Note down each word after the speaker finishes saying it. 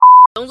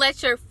Don't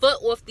let your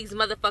foot off these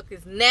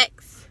motherfuckers'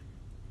 necks.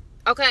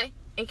 Okay?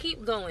 And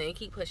keep going and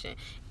keep pushing.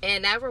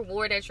 And that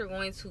reward that you're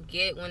going to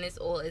get when it's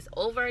all is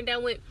over and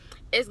done with,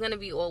 it's going to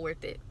be all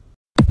worth it.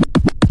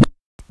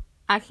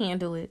 I can't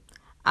do it.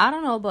 I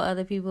don't know about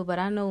other people, but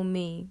I know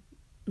me.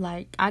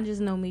 Like, I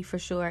just know me for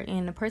sure.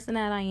 And the person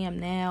that I am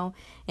now,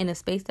 in the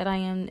space that I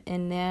am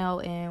in now,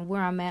 and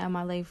where I'm at in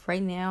my life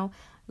right now,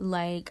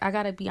 like, I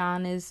gotta be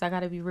honest, I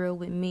gotta be real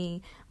with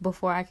me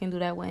before I can do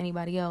that with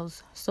anybody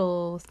else.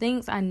 So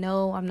things I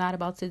know I'm not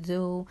about to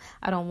do,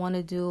 I don't want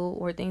to do,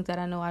 or things that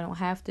I know I don't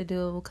have to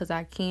do because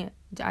I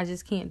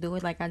just can't do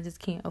it. Like, I just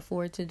can't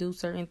afford to do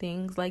certain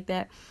things like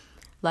that.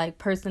 Like,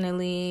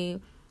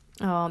 personally,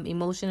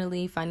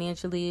 emotionally,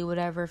 financially,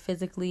 whatever,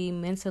 physically,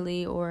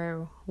 mentally,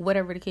 or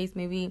whatever the case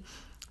may be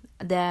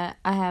that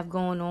I have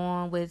going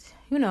on with,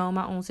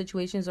 my own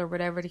situations or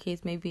whatever the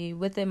case may be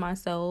within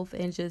myself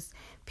and just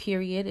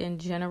period in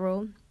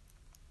general.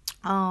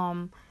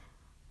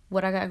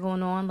 What I got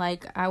going on,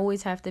 like, I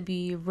always have to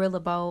be real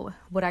about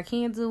what I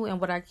can do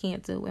and what I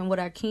can't do, and what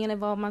I can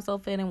involve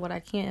myself in and what I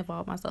can't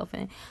involve myself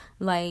in.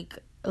 Like,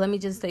 let me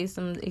just say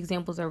some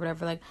examples or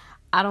whatever. Like,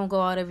 I don't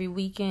go out every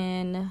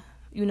weekend,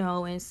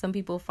 and some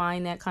people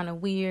find that kind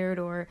of weird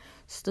or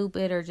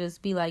stupid, or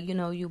just be like,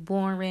 you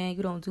boring,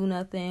 you don't do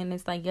nothing.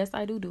 It's like, yes,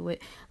 I do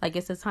it. Like,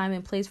 it's a time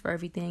and place for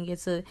everything.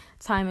 It's a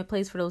time and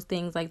place for those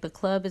things. Like, the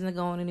club isn't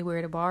going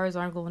anywhere, the bars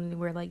aren't going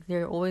anywhere. Like,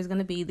 they're always going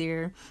to be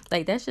there.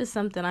 Like, that's just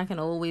something I can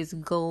always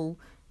go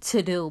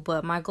to do.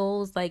 But my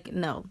goals, like,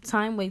 no,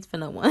 time waits for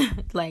no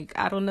one. Like,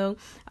 I don't know,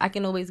 I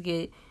can always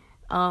get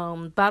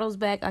bottles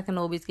back, I can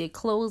always get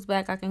clothes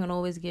back, I can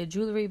always get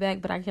jewelry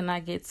back, but I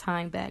cannot get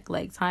time back.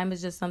 Like, time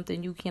is just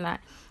something you cannot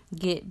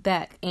get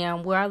back.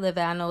 And where I live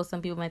at, I know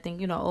some people might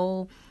think,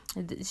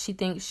 she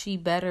thinks she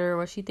better,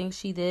 or she thinks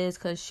she this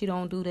because she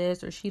don't do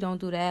this or she don't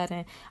do that.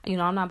 And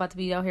I'm not about to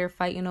be out here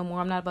fighting no more.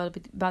 I'm not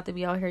about to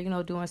be out here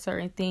doing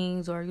certain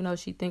things, or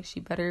she thinks she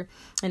better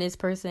than this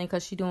person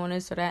because she doing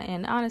this or that.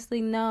 And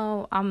honestly,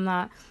 no, I'm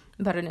not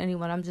better than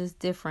anyone. I'm just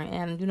different.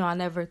 And I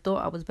never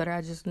thought I was better.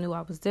 I just knew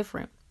I was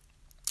different.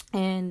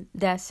 And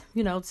that's,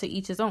 to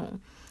each his own.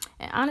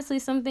 And honestly,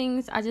 some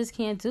things I just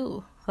can't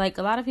do. Like,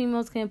 a lot of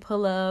females can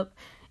pull up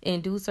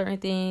and do certain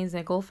things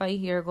and go fight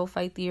here, go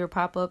fight there,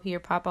 pop up here,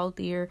 pop out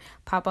there,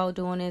 pop out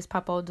doing this,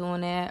 pop out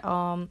doing that.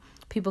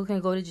 People can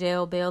go to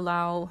jail, bail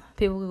out.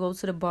 People can go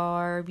to the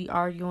bar, be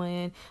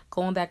arguing,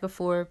 going back and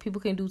forth.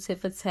 People can do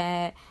tit for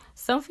tat.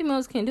 Some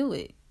females can do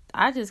it.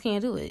 I just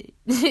can't do it.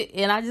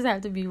 And I just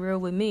have to be real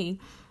with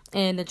me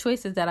and the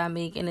choices that I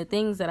make and the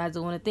things that I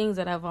do and the things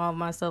that I involve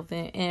myself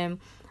in. And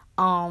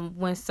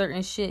when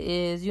certain shit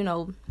is,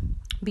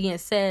 being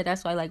said,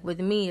 that's why, like, with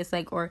me, it's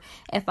like, or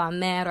if I'm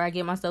mad or I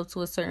get myself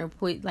to a certain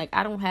point, like,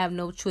 I don't have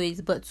no choice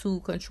but to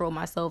control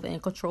myself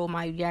and control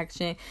my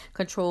reaction,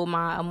 control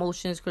my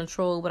emotions,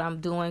 control what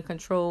I'm doing,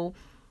 control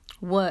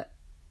what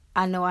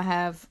I know I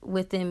have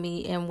within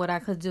me and what I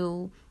could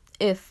do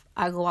if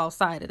I go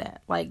outside of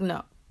that. Like,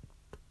 no,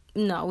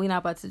 we're not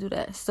about to do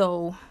that.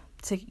 So,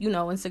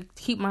 and to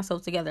keep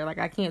myself together, like,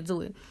 I can't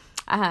do it.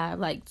 I have,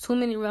 like, too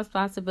many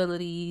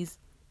responsibilities.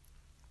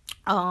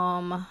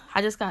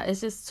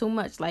 It's just too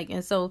much. Like,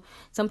 and so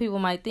some people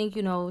might think,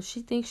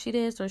 she thinks she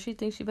this or she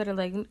thinks she better,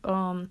 like,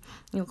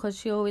 because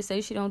she always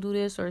say she don't do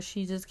this or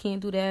she just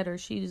can't do that or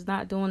she's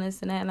not doing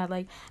this and that. And I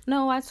like,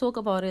 no, I talk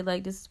about it.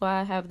 Like, this is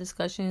why I have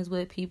discussions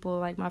with people,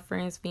 like my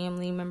friends,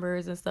 family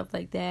members and stuff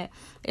like that.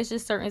 It's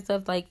just certain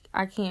stuff, like,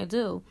 I can't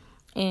do.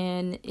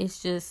 And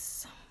it's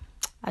just,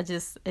 I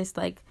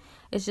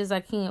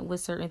can't with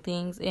certain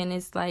things. And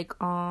it's like,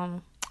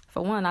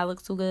 for one, I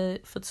look too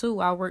good. For two,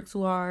 I work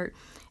too hard.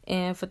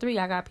 And for three,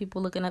 I got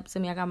people looking up to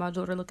me. I got my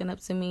daughter looking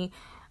up to me,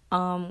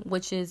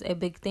 which is a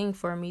big thing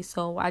for me.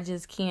 So I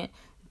just can't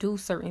do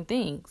certain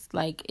things.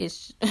 Like,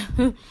 it's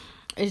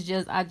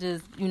just, I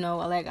don't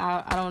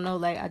know,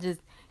 like, I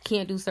just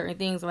can't do certain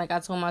things. Like, I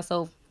told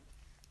myself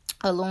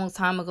a long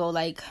time ago,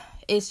 like,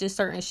 it's just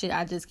certain shit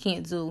I just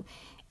can't do.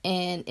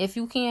 And if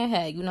you can,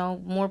 hey,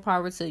 more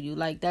power to you.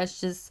 Like,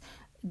 that's just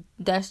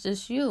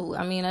you.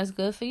 I mean, that's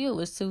good for you.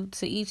 It's to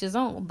each his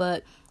own.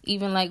 But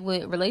even like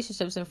with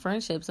relationships and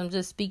friendships, I'm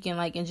just speaking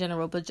like in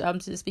general, but I'm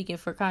just speaking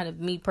for kind of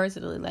me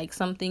personally. Like,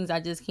 some things I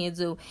just can't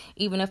do,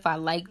 even if I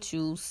liked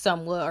you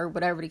somewhat or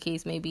whatever the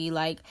case may be.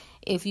 Like,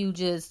 if you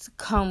just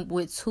come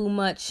with too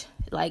much,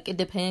 like, it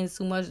depends,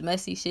 too much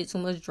messy shit, too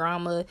much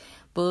drama,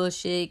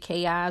 bullshit,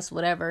 chaos,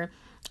 whatever,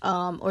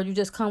 or you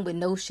just come with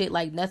no shit,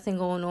 like nothing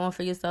going on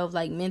for yourself,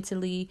 like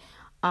mentally,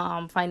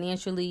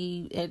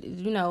 financially,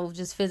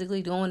 just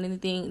physically doing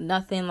anything,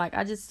 nothing. Like,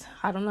 I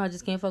don't know, I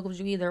just can't fuck with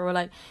you either. Or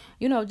like,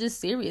 just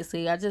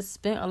seriously, I just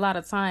spent a lot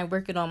of time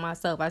working on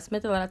myself. I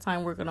spent a lot of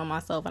time working on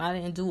myself, and I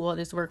didn't do all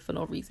this work for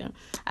no reason.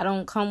 I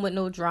don't come with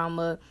no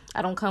drama.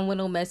 I don't come with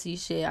no messy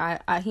shit. I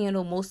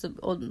handle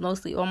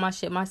mostly all my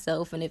shit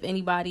myself. And if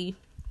anybody,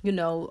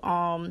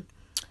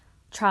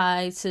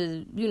 try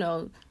to,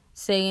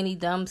 say any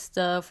dumb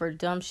stuff or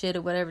dumb shit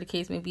or whatever the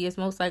case may be, it's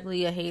most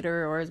likely a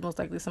hater, or it's most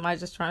likely somebody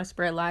just trying to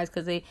spread lies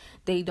because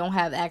they don't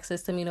have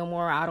access to me no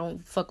more. I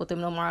don't fuck with them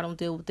no more. I don't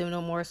deal with them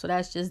no more. So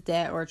that's just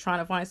that, or trying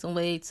to find some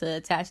way to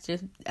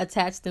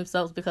attach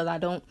themselves because I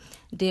don't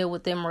deal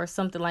with them or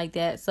something like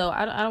that. So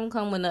I don't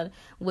come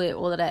with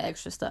all of that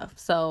extra stuff.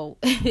 So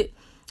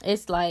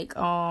it's like,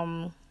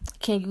 can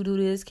you do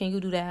this? Can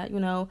you do that?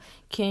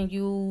 Can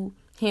you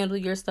handle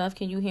your stuff?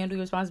 Can you handle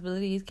your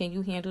responsibilities? Can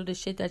you handle the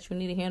shit that you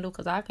need to handle?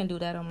 Because I can do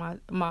that on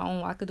my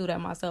own. I could do that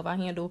myself. I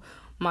handle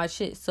my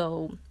shit.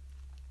 So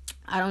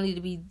I don't need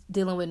to be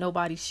dealing with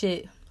nobody's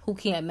shit who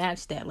can't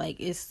match that.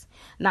 Like, it's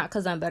not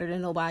because I'm better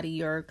than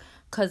nobody or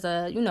because,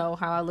 how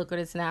I look at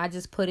this now. I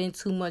just put in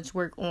too much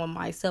work on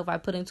myself. I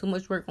put in too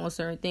much work on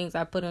certain things.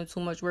 I put in too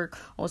much work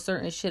on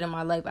certain shit in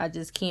my life. I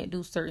just can't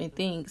do certain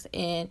things.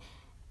 And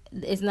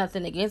it's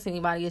nothing against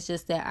anybody. It's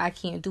just that I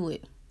can't do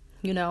it.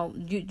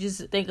 You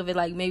just think of it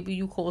like maybe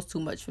you cost too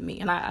much for me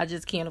and I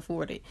just can't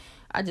afford it.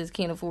 I just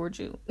can't afford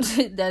you.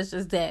 That's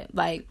just that.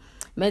 Like,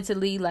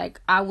 mentally, like,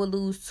 I would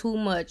lose too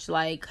much,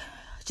 like,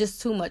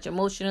 just too much.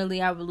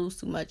 Emotionally, I would lose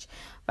too much.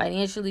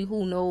 Financially,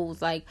 who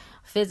knows? Like,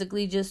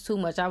 physically, just too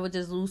much. I would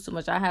just lose too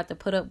much. I have to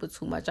put up with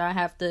too much. I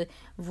have to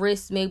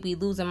risk maybe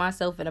losing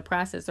myself in the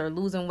process, or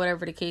losing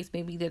whatever the case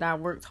may be that I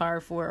worked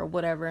hard for or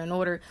whatever, in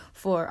order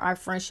for our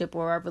friendship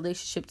or our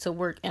relationship to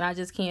work. And I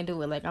just can't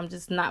do it. Like, I'm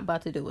just not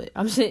about to do it.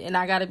 And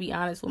I got to be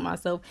honest with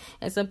myself.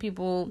 And some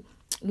people,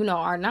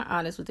 are not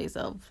honest with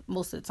themselves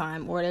most of the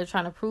time, or they're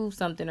trying to prove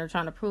something, or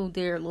trying to prove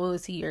their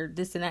loyalty or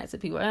this and that to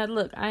people. And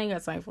look, I ain't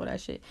got time for that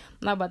shit.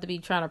 I'm not about to be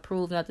trying to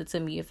prove nothing to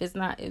me. If it's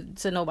not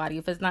to nobody,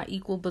 if it's not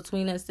equal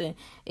between us, then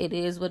it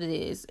is what it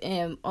is.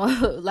 And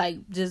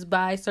like, just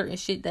buy certain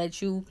shit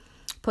that you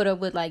put up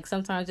with, like,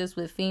 sometimes just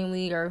with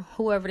family or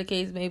whoever the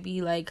case may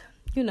be, like,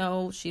 she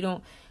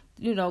don't,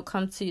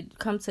 come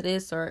to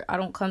this, or I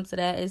don't come to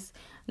that. It's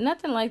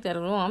nothing like that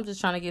at all. I'm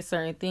just trying to get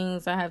certain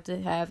things I have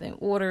to have in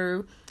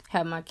order,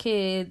 have my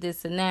kid,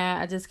 this and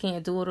that. I just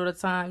can't do it all the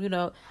time.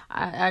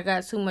 I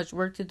got too much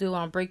work to do.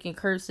 I'm breaking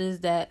curses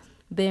that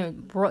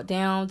been brought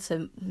down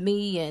to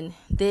me, and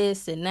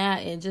this and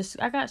that, and just,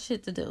 I got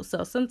shit to do.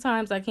 So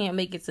sometimes I can't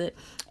make it to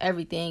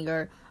everything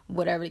or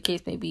whatever the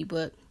case may be,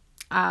 but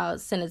I'll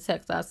send a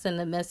text, I'll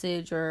send a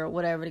message, or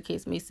whatever the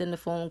case may be, send a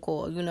phone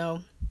call,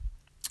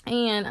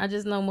 and I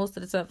just know most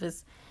of the stuff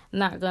is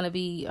not going to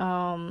be,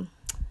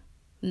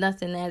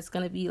 nothing that's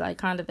going to be like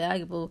kind of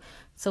valuable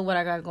to what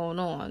I got going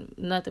on.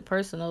 Nothing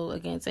personal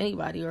against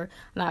anybody, or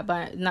not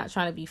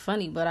trying to be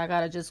funny, but I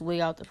got to just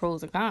weigh out the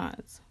pros and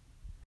cons.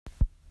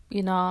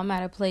 I'm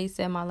at a place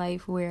in my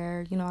life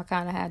where, I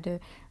kind of had to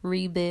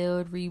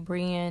rebuild,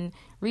 rebrand,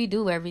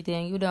 redo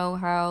everything.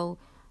 How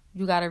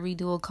you got to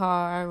redo a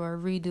car, or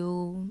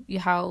redo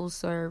your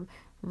house, or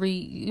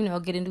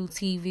get a new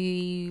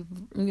TV,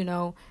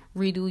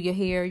 redo your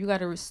hair. You got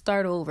to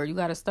start over. You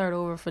got to start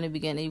over from the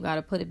beginning. You got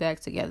to put it back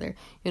together.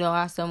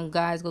 How some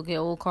guys go get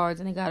old cars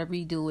and they got to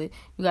redo it.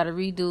 You got to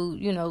redo,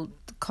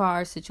 the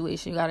car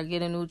situation. You got to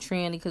get a new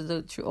tranny because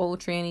the old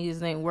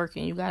trannies ain't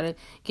working. You got to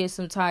get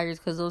some tires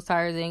because those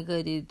tires ain't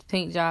good. The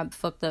paint job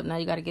fucked up. Now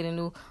you got to get a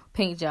new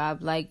paint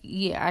job. Like,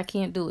 yeah, I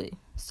can't do it.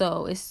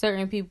 So it's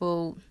certain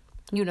people,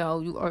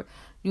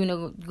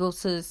 go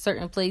to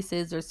certain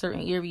places or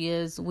certain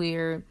areas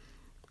where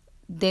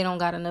they don't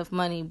got enough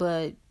money,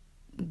 but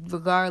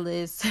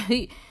regardless,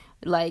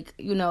 like,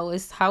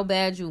 it's how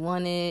bad you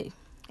want it.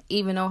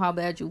 Even though how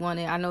bad you want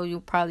it, I know you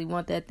probably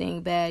want that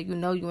thing bad.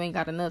 You ain't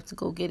got enough to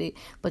go get it,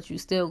 but you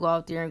still go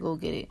out there and go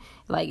get it.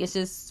 Like, it's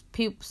just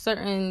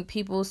certain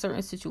people,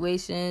 certain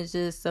situations,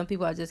 just some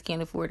people I just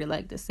can't afford it.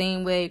 Like, the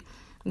same way,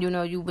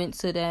 you went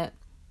to that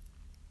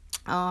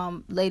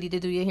lady to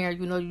do your hair,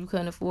 you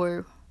couldn't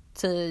afford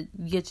to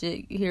get your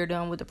hair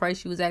done with the price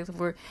she was asking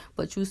for,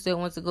 but you still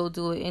want to go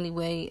do it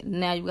anyway.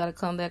 Now you got to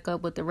come back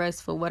up with the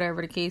rest for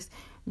whatever the case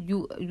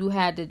you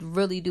had to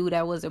really do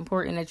that was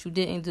important that you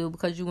didn't do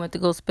because you went to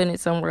go spend it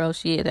somewhere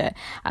else. Yeah, that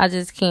I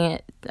just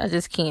can't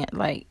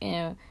like.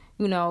 And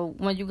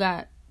when you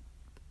got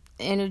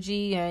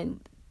energy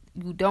and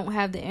you don't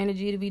have the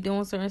energy to be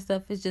doing certain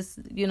stuff, it's just,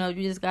 you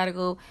just got to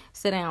go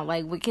sit down.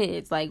 Like with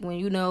kids, like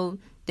when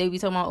they be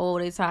talking about, oh,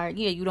 they tired.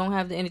 Yeah, you don't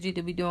have the energy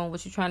to be doing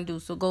what you're trying to do.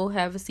 So go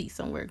have a seat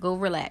somewhere. Go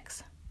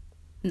relax.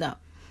 No.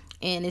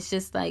 And it's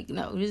just like,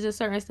 no, there's just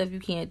certain stuff you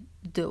can't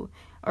do.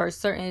 Or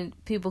certain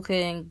people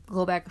can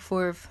go back and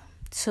forth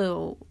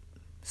to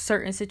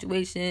certain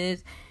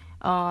situations.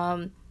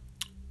 Back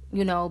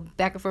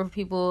and forth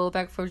people,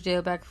 back and forth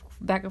jail, back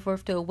and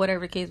forth to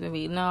whatever the case may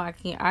be. No, I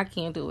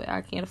can't do it.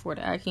 I can't afford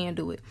it. I can't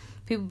do it.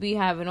 People be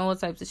having all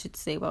types of shit to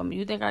say about me.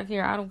 You think I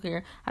care? I don't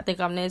care. I think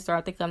I'm this or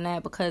I think I'm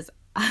that, because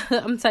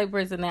I'm the type of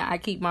person that I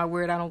keep my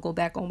word. I don't go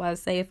back on what I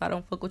say. If I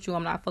don't fuck with you,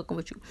 I'm not fucking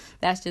with you.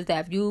 That's just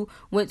that. If you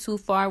went too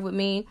far with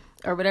me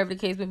or whatever the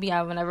case may be,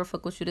 I will never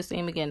fuck with you the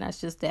same again.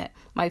 That's just that.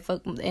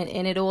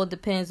 And it all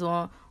depends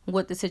on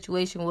what the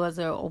situation was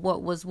or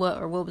what was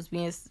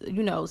being,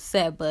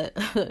 said. But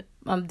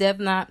I'm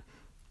definitely not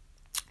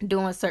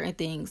doing certain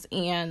things,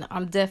 and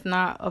I'm definitely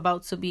not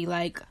about to be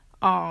like,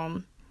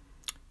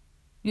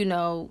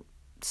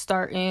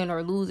 starting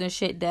or losing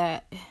shit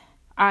that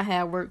I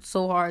have worked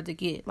so hard to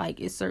get. Like,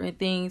 it's certain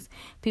things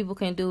people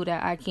can do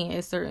that I can't.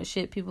 It's certain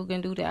shit people can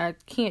do that I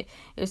can't.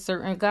 It's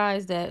certain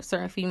guys that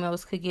certain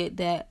females could get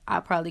that I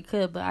probably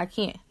could, but I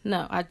can't.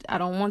 No, I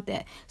don't want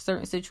that.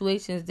 Certain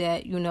situations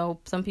that,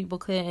 some people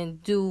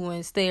couldn't do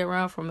and stay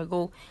around from and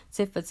go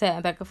tit for tat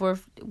and back and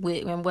forth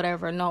with and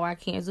whatever. No, I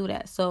can't do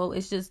that. So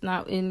it's just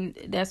not, and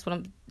that's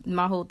what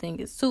my whole thing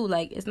is too.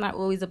 Like, it's not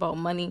always about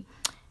money.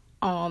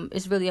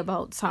 It's really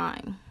about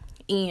time.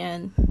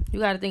 And you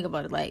got to think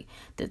about it, like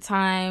the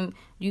time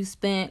you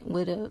spent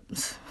with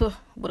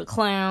a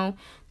clown,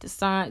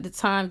 the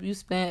time you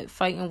spent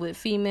fighting with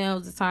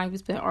females, the time you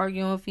spent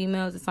arguing with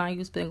females, the time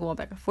you spent going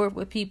back and forth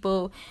with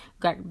people,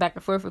 got back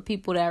and forth with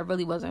people that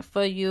really wasn't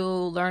for you,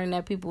 learning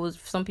that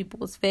some people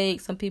was fake,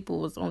 some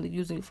people was only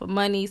using you for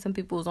money, some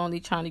people was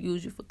only trying to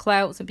use you for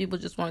clout, some people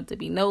just wanted to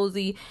be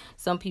nosy,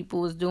 some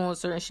people was doing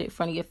certain shit in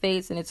front of your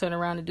face and then turn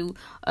around and do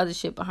other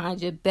shit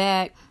behind your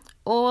back.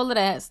 All of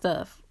that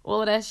stuff.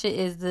 All of that shit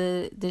is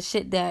the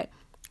shit that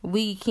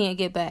we can't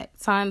get back.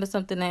 Time is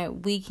something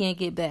that we can't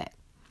get back.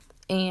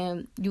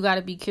 And you got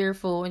to be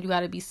careful and you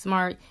got to be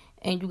smart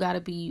and you got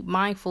to be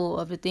mindful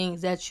of the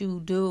things that you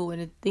do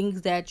and the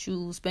things that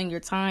you spend your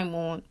time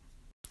on.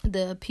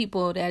 The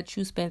people that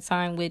you spend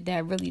time with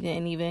that really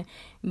didn't even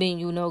mean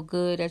you no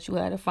good, that you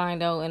had to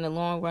find out in the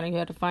long run, and you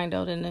had to find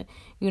out in the,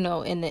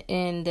 in the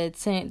end,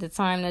 the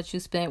time that you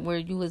spent where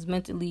you was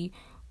mentally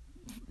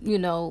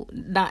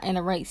not in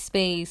the right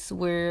space,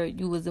 where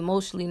you was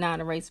emotionally not in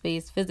the right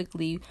space,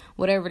 physically,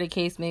 whatever the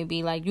case may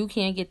be. Like, you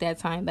can't get that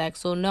time back.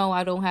 So no,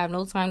 I don't have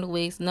no time to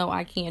waste. No,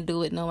 I can't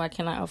do it. No, I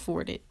cannot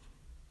afford it.